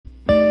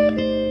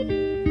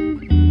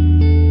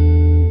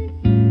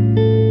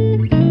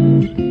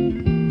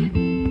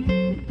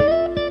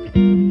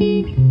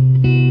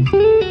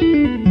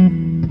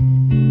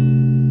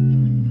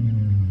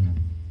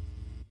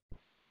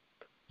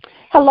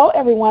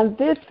everyone.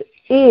 This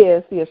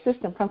is the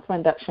Assistant Principal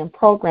Induction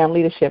Program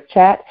Leadership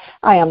Chat.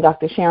 I am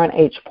Dr. Sharon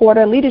H.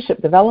 Porter,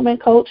 Leadership Development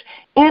Coach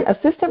and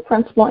Assistant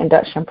Principal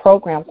Induction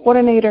Program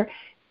Coordinator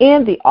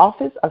in the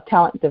Office of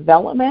Talent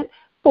Development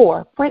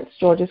for Prince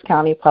George's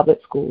County Public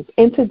Schools.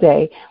 And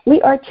today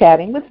we are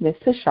chatting with Ms.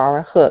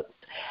 Tashara Hooks.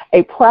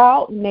 A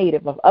proud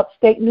native of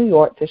upstate New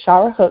York,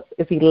 Tashara Hooks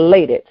is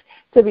elated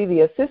to be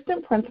the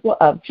Assistant Principal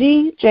of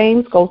G.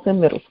 James Golson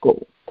Middle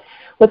School.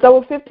 With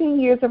over 15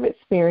 years of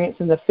experience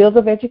in the fields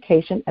of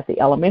education at the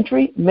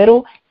elementary,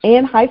 middle,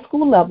 and high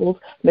school levels,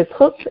 Ms.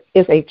 Hooks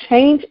is a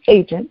change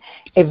agent,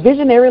 a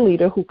visionary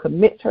leader who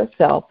commits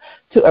herself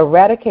to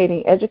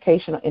eradicating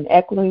educational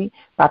inequity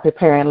by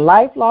preparing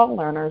lifelong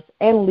learners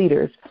and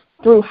leaders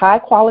through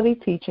high-quality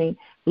teaching,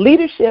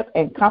 leadership,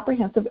 and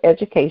comprehensive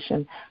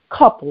education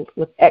coupled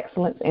with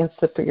excellence and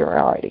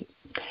superiority.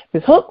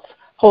 Ms. Hooks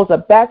holds a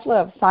Bachelor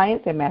of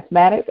Science in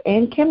Mathematics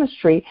and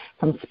Chemistry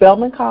from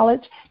Spelman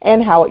College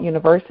and Howard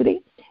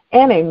University,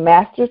 and a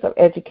Master's of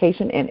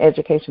Education in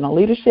Educational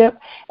Leadership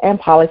and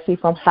Policy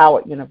from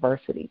Howard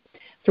University.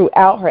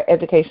 Throughout her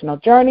educational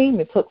journey,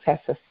 Ms. Hooks has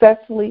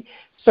successfully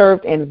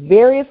served in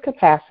various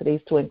capacities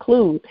to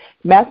include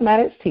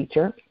mathematics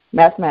teacher,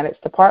 mathematics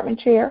department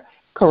chair,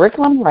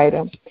 curriculum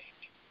writer,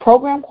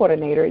 program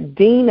coordinator,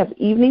 dean of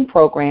evening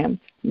programs,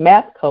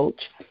 math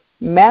coach,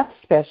 math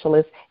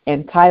specialist,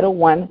 and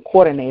Title I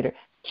coordinator,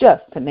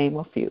 just to name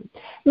a few.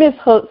 Ms.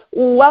 Hooks,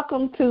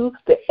 welcome to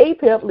the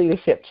APEP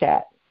Leadership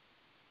Chat.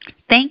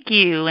 Thank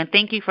you, and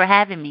thank you for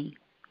having me.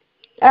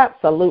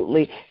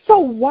 Absolutely. So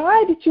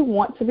why did you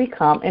want to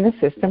become an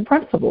assistant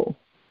principal?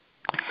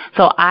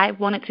 So I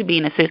wanted to be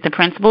an assistant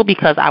principal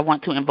because I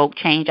want to invoke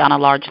change on a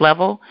large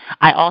level.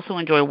 I also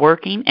enjoy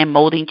working and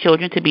molding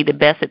children to be the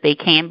best that they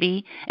can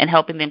be and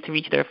helping them to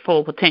reach their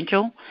full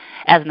potential.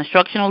 As an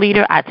instructional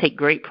leader, I take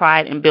great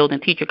pride in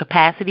building teacher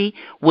capacity,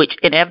 which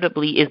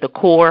inevitably is the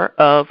core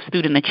of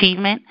student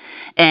achievement.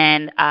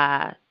 And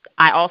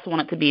I also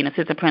wanted to be an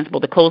assistant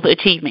principal to close the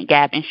achievement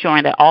gap,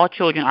 ensuring that all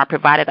children are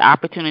provided the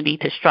opportunity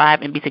to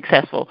strive and be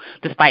successful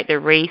despite their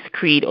race,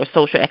 creed, or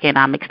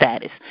socioeconomic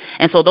status.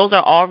 And so those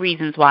are all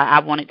reasons why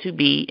I wanted to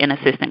be an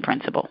assistant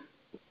principal.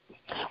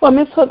 Well,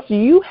 Ms. Hooks,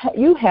 you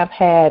have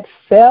had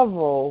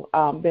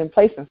been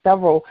placed in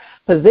several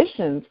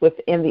positions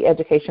within the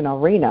education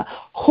arena.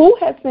 Who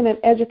has been an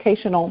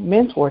educational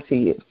mentor to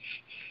you?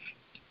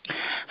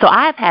 So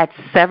I've had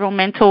several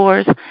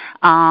mentors.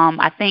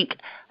 I think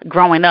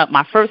growing up,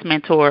 my first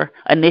mentor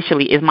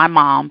initially is my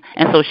mom,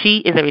 and so she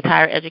is a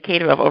retired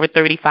educator of over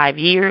 35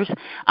 years.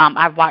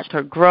 I've watched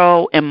her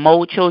grow and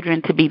mold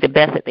children to be the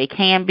best that they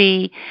can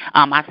be.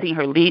 I've seen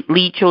her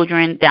lead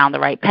children down the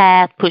right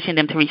path, pushing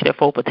them to reach their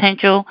full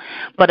potential.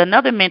 But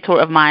another mentor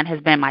of mine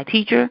has been my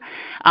teacher,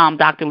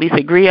 Dr.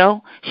 Lisa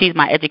Griot. She's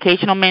my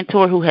educational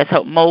mentor who has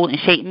helped mold and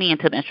shape me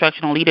into the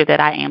instructional leader that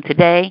I am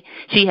today.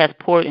 She has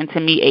poured into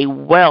me a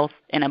wealth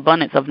and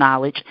abundance of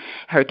knowledge.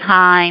 Her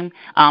time,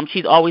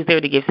 she's always there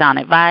to give sound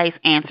advice,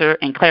 answer,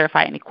 and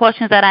clarify any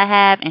questions that I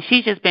have, and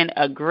she's just been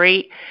a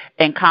great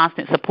and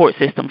constant support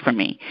system for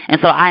me.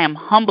 And so I am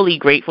humbly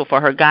grateful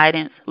for her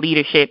guidance,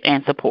 leadership,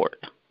 and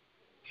support.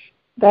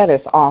 That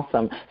is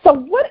awesome. So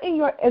what in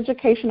your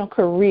educational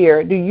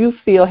career do you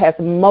feel has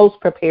most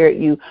prepared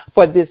you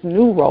for this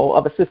new role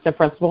of assistant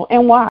principal,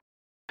 and why?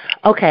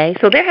 Okay,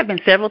 so there have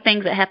been several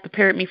things that have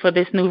prepared me for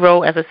this new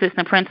role as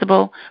assistant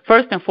principal.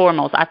 First and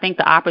foremost, I think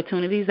the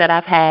opportunities that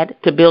I've had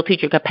to build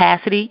teacher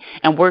capacity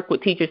and work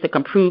with teachers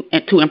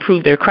to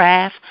improve their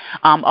craft.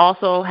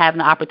 Also having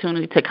the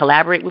opportunity to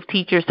collaborate with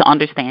teachers to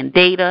understand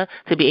data,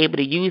 to be able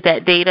to use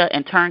that data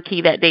and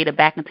turnkey that data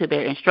back into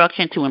their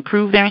instruction to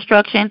improve their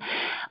instruction.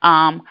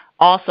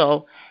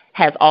 Also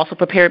has also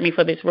prepared me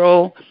for this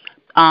role.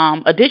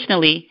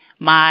 Additionally,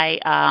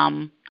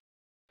 my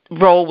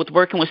role with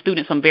working with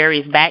students from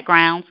various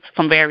backgrounds,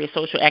 from various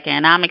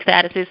socioeconomic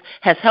statuses,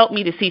 has helped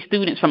me to see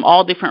students from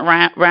all different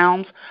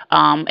realms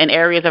and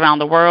areas around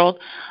the world,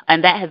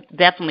 and that has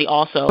definitely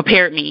also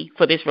prepared me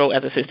for this role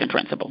as assistant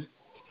principal.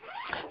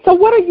 So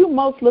what are you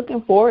most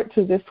looking forward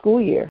to this school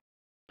year?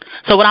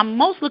 So what I'm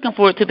most looking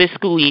forward to this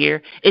school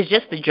year is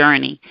just the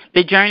journey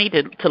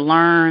to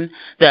learn,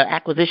 the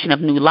acquisition of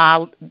new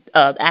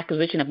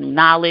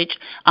knowledge,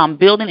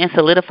 building and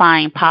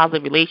solidifying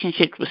positive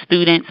relationships with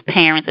students,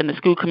 parents, and the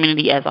school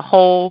community as a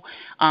whole.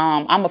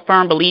 I'm a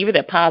firm believer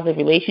that positive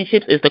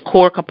relationships is the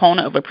core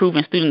component of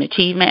improving student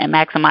achievement and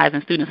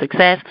maximizing student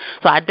success.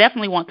 So I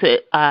definitely want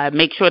to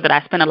make sure that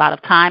I spend a lot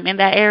of time in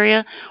that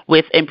area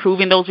with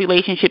improving those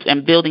relationships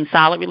and building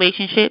solid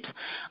relationships.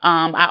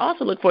 I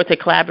also look forward to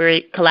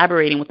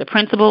collaborating with the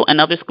principal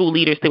and other school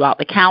leaders throughout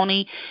the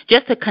county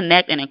just to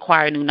connect and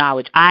acquire new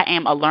knowledge. I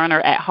am a learner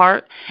at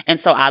heart, and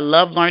so I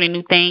love learning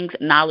new things.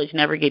 Knowledge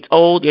never gets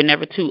old. You're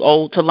never too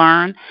old to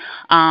learn.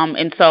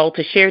 And so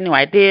to share new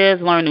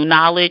ideas, learn new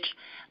knowledge,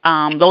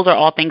 those are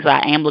all things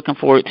that I am looking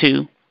forward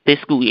to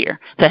this school year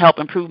to help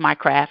improve my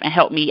craft and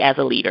help me as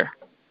a leader.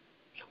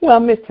 Well,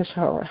 Ms.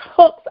 Tashara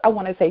Hooks, I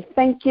want to say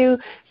thank you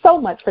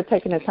so much for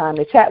taking the time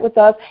to chat with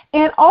us,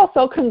 and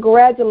also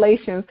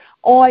congratulations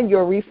on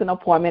your recent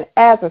appointment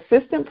as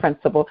assistant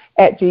principal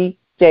at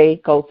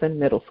G.J. Golson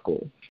Middle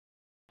School.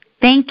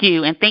 Thank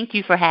you, and thank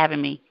you for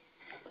having me.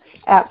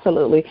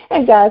 Absolutely.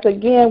 And guys,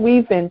 again,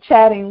 we've been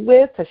chatting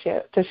with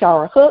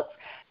Tashara Hooks,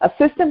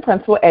 assistant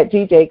principal at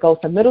G.J.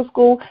 Golson Middle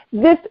School.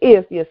 This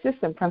is the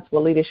Assistant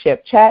Principal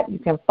Leadership Chat. You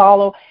can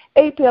follow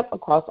APIP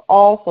across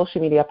all social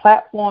media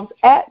platforms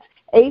at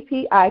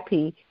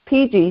APIP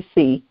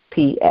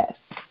PGCPS.